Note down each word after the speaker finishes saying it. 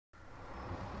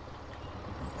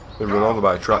Been run over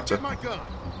by a tractor.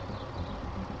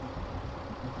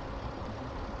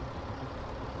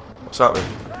 What's happening?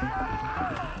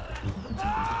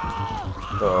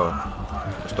 Uh-oh.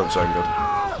 This doesn't sound good.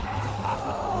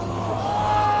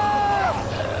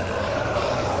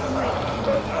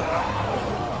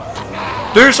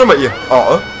 Do something, you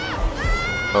otter!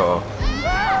 Uh-oh.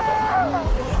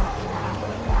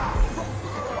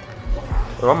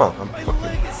 Where am I? I'm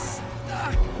fucking...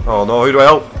 Oh no, who do I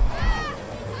help?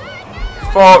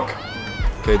 Fuck!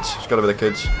 Kids, it's gotta be the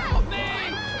kids.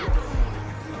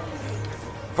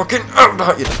 Fucking out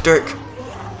that, you dick!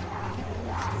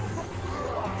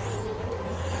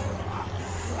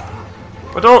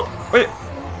 I don't... Wait!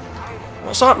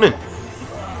 What's happening?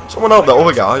 Someone help that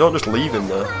other guy, don't just leave him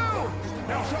there.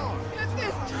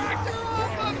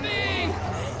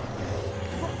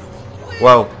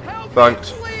 Well,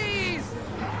 thanks.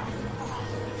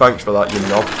 Thanks for that, you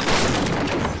knob.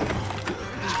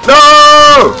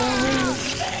 No!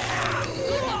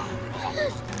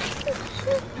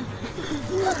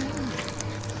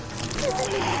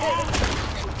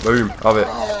 Boom, have it.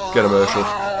 Get him, Herschel.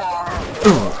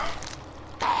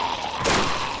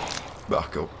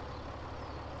 Back up.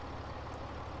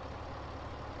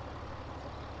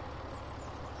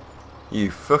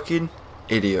 You fucking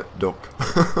idiot duck.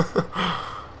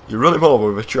 You run him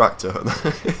over with a tractor.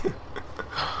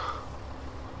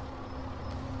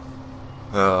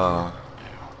 Ah.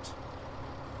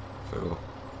 Fool.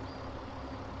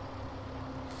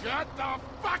 Get the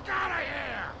fuck out of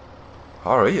here!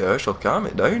 Alright, Herschel, calm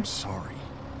it down. Sorry.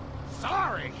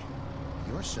 Sorry?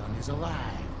 Your son is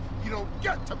alive. You don't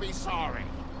get to be sorry.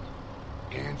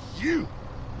 And you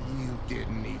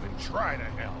didn't even try to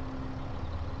help.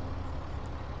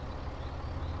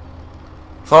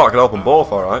 Thought I could help them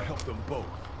both, alright. Help them both.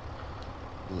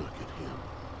 Look at him.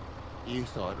 You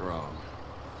thought wrong.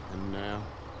 And now,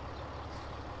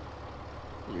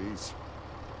 please,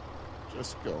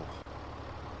 just go.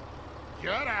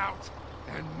 Get out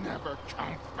and never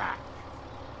come back.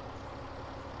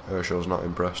 Herschel's not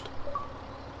impressed.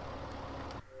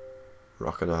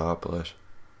 Rocking a hard place.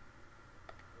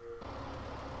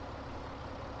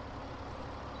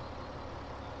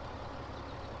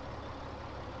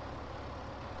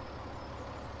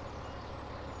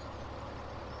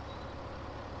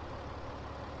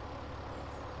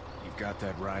 Got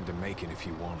that ride to make it if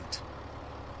you want it.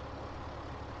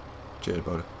 Cheers,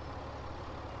 buddy.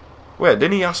 Wait,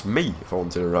 didn't he ask me if I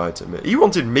wanted a ride to me? He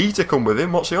wanted me to come with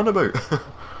him. What's he on about?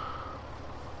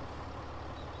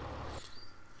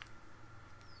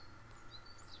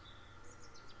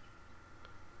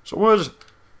 So where's...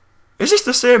 Is this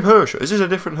the same Herschel? Is this a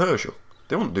different Herschel?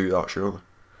 They wouldn't do that, surely.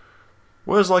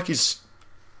 Where's like his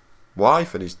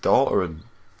wife and his daughter and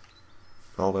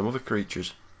all them other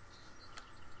creatures?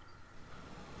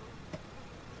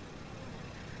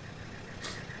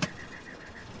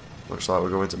 Looks like we're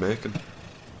going to Macon.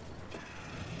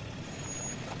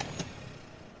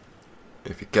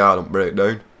 If your car don't break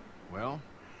down. Well,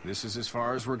 this is as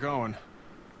far as we're going.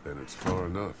 Then it's far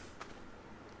enough.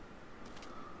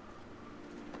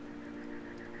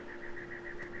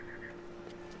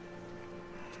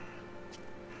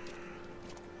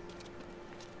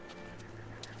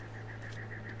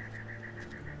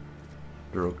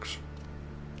 Drugs.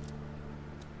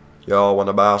 Y'all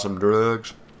wanna buy some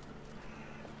drugs?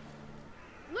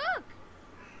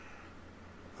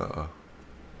 Uh-oh.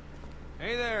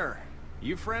 Hey there,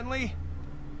 you friendly?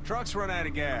 Truck's run out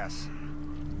of gas.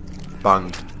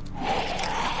 Bang.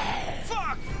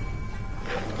 Fuck!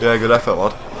 Yeah, good effort,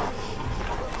 lad.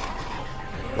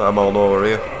 Let them all know we're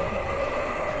here.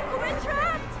 We're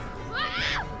trapped!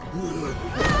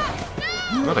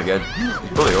 Not again. He's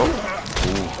bloody up.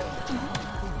 Ooh.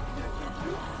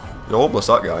 You're hopeless,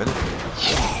 that guy, isn't he?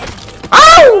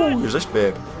 Ow! Who's this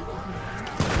babe?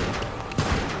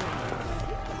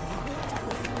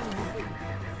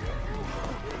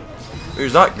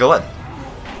 Who's that, Glenn?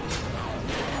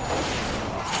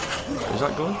 Is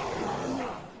that Glenn?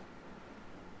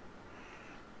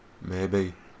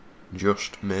 Maybe.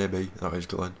 Just maybe that is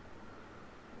Glenn.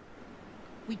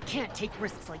 We can't take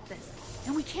risks like this.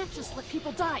 And we can't just let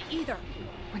people die either.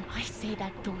 When I say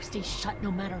that door stays shut no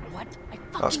matter what, I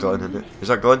fucking That's Glenn, mean isn't it? Is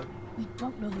that Glenn? We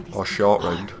don't know who these Or people short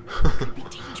are. round? Could be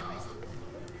dangerous.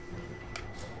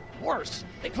 Worse,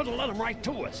 they could have let them right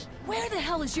to us. Where the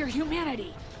hell is your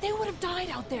humanity? They would have died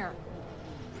out there.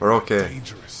 We're okay.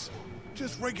 Dangerous.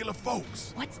 Just regular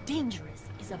folks. What's dangerous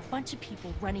is a bunch of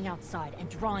people running outside and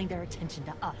drawing their attention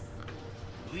to us.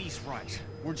 Lee's right.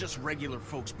 We're just regular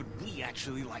folks, but we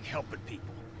actually like helping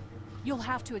people. You'll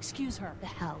have to excuse her. The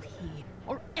hell he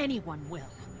or anyone will.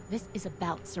 This is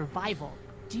about survival.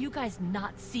 Do you guys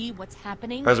not see what's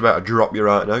happening? I was about to drop you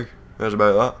right now. How's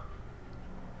about that?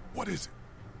 What is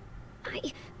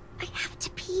it? I have to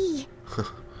pee.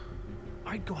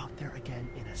 I'd go out there again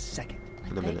in a second. I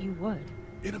In a bet minute. you would.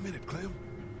 In a minute, Clem.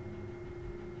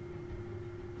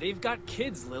 They've got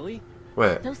kids, Lily.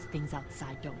 Wait, Those things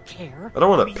outside don't care. I don't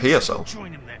want Maybe to pee you yourself. should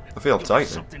Join him then. I feel You'll tight have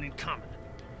then. something in common.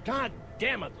 God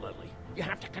damn it, Lily. You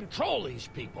have to control these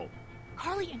people.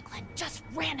 Carly and Glenn just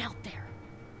ran out there.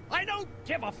 I don't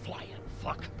give a flying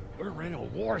fuck. We're in a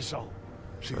war zone.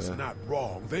 She's not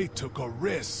wrong. They took a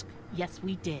risk. Yes,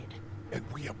 we did. And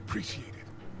we appreciate it.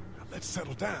 Now let's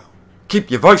settle down. Keep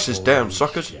your voices down, Holy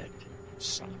suckers. shit.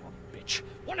 Son of a bitch.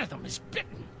 One of them is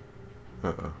bitten.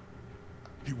 Uh-oh.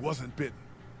 He wasn't bitten.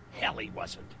 Hell, he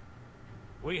wasn't.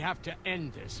 We have to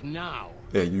end this now.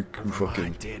 Yeah, you can My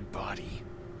fucking... dead body.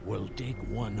 We'll dig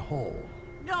one hole.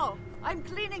 No, I'm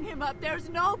cleaning him up. There's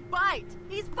no bite.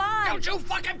 He's fine. Don't you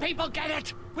fucking people get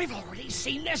it? We've already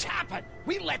seen this happen.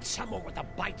 We let someone with a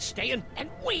bite stay in, and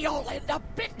we all end up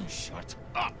bitten. Shut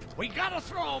up. We gotta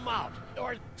throw him out,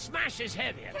 or smash his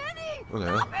head in. Kenny, What the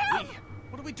hell? stop him! Hey,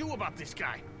 what do we do about this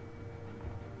guy?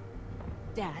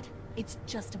 Dad, it's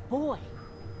just a boy.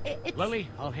 It's... Lily,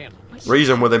 I'll handle it. But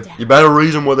Reason with him. Dad, You better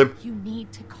reason with him. You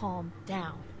need to calm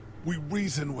down. We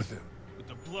reason with him. With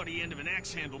the bloody end of an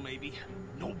axe handle, maybe.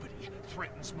 Nobody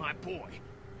threatens my boy.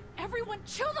 Everyone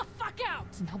chill the fuck out!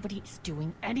 Nobody is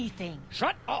doing anything.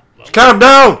 Shut up, Lily. Calm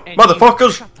down, And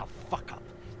motherfuckers! Shut the fuck up.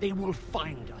 They will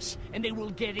find us, and they will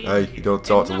get in Hey, here, you don't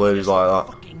talk and to none of ladies this will like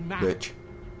that, fucking matter. bitch.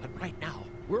 But right now,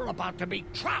 we're about to be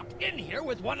trapped in here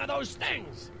with one of those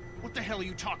things. What the hell are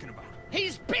you talking about?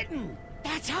 He's bitten.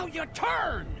 That's how you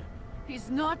turn. He's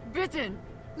not bitten.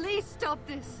 Please stop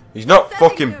this. He's not Upsetting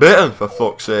fucking him. bitten, for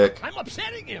fuck's sake. I'm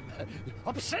upsetting him.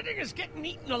 Upsetting is getting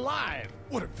eaten alive.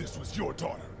 What if this was your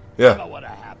daughter? Yeah. What would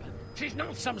have happened? She's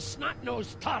not some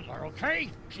snot-nosed toddler,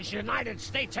 okay? She's United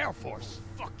States Air Force.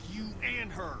 Fuck you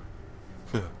and her.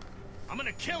 I'm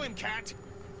gonna kill him, Cat.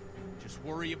 Just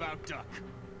worry about Duck.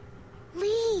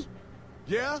 Lee,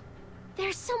 Yeah?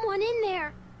 there's someone in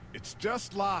there. It's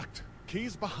just locked.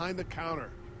 Key's behind the counter.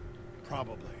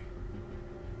 Probably.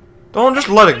 Don't just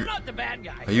let I'm it... not the bad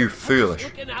guy. Are you I'm just foolish?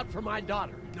 looking out for my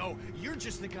daughter. No, you're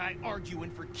just the guy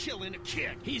arguing for killing a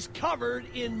kid. He's covered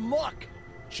in muck.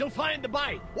 She'll find the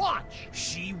bite. Watch.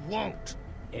 She won't.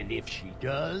 And if she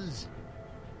does,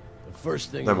 the first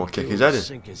thing Then he'll we'll kick do his is head in,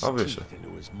 sink his obviously. teeth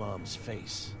into his mom's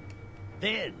face.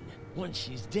 Then, once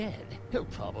she's dead, he'll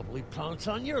probably pounce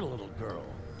on your little girl.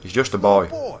 He's just a boy.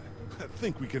 Boy, I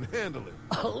think we can handle it.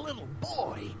 A little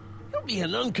boy? He'll be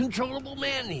an uncontrollable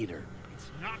man-eater. It's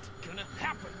not gonna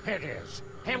happen. It is.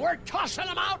 And we're tossing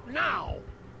him out now.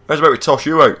 How's about we toss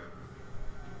you out?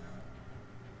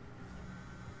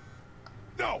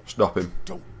 No! Stop him.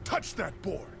 Don't touch that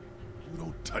board. You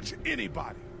don't touch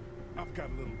anybody. I've got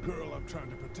a little girl I'm trying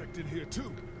to protect in here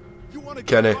too. You want to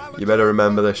Kenny, you better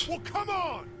remember this. Well, come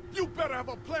on. You better have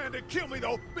a plan to kill me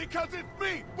though, because it's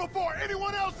me before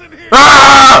anyone else in here.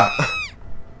 Ah!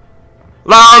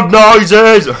 Loud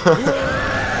noises!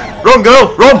 Run,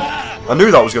 girl, run! I knew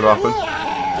that was going to happen.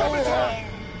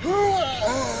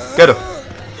 Get her.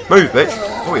 Move,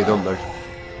 bitch. What are you done now?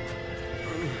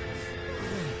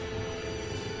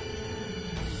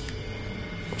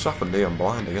 What's happened here? I'm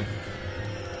blind again.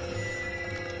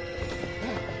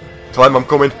 Clem, I'm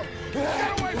coming.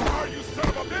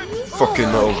 Fucking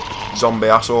little zombie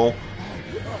asshole.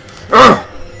 Ugh!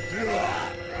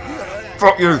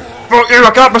 Fuck you! Fuck you!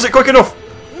 I can't press it quick enough!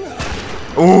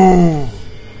 Ooh!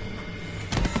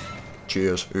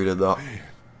 Cheers, who did that?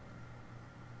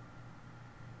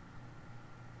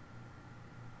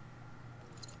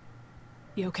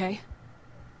 You okay?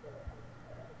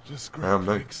 Just I am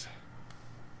now. thanks.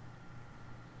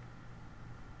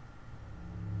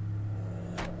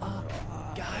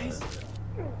 Guys?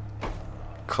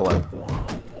 Clem.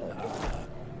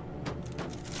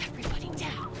 Everybody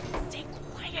down. Stay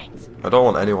quiet. I don't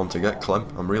want anyone to get Clem.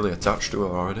 I'm really attached to her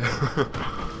already.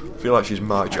 I feel like she's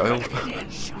my child.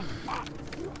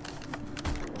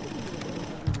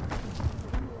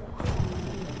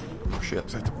 Oh shit.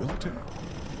 Is that the military?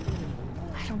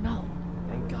 I don't know.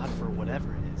 Thank God for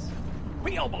whatever it is.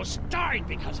 We almost died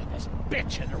because of this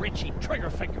bitch and the Richie trigger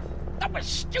finger. That was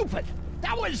stupid.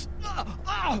 That was...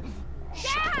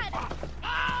 Dad!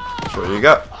 That's what you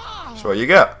get. That's what you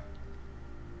get.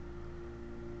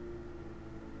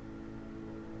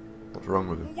 What's wrong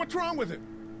with him? What's wrong with it?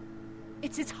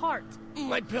 It's his heart.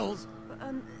 My pills.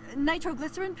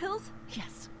 Nitroglycerin pills?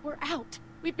 Yes, we're out.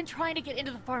 We've been trying to get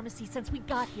into the pharmacy since we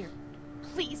got here.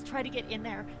 Please try to get in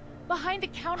there. Behind the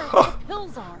counter where the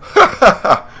pills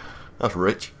are. That's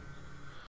rich.